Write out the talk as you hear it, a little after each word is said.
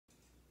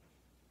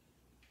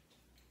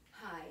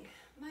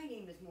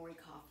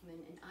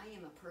And I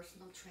am a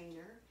personal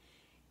trainer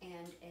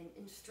and an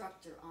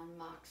instructor on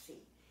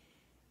Moxie.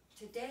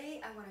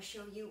 Today I want to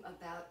show you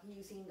about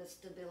using the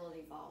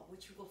stability ball,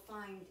 which you will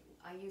find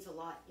I use a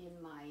lot in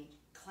my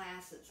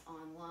classes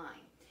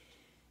online.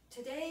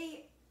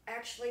 Today,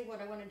 actually,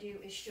 what I want to do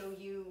is show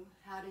you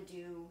how to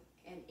do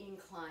an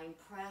incline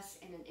press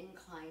and an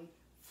incline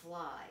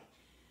fly.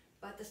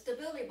 But the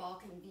stability ball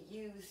can be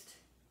used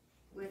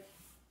with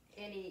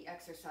any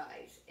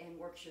exercise and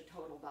works your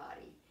total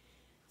body.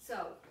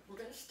 So we're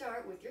going to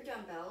start with your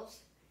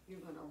dumbbells.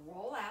 You're going to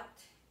roll out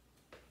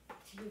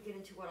till you get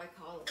into what I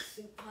call a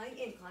supine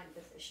incline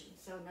position.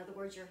 So in other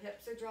words, your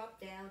hips are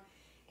dropped down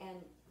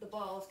and the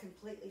ball is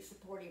completely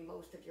supporting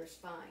most of your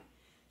spine.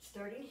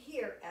 Starting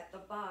here at the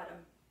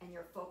bottom, and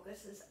your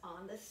focus is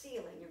on the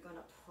ceiling, you're going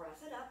to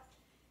press it up,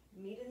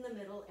 meet in the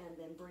middle, and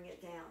then bring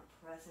it down.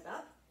 Press it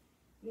up,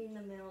 meet in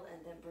the middle,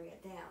 and then bring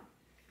it down.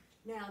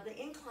 Now the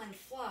incline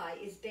fly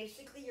is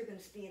basically you're going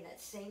to be in that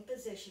same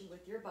position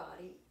with your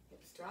body,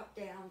 hips drop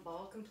down,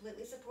 ball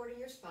completely supporting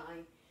your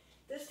spine.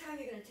 This time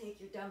you're going to take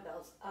your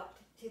dumbbells up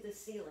to the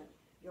ceiling.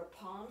 Your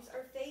palms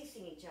are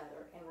facing each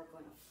other and we're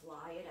going to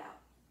fly it out.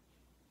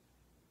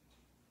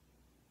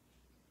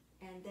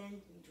 And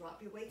then you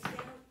drop your weights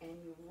down and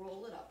you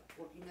roll it up,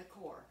 working the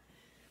core.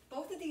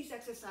 Both of these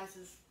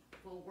exercises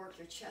will work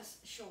your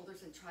chest,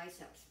 shoulders, and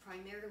triceps,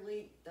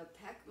 primarily the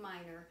pec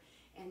minor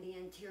and the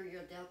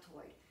anterior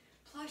deltoid.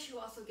 Plus, you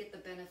also get the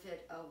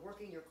benefit of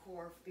working your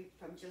core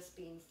from just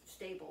being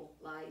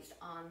stabilized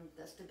on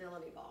the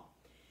stability ball.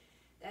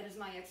 That is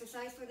my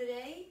exercise for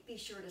today. Be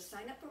sure to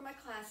sign up for my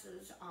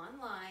classes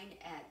online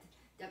at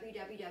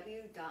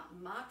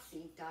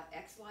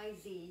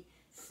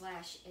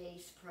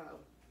www.moxie.xyz/AcePro.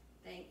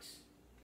 Thanks.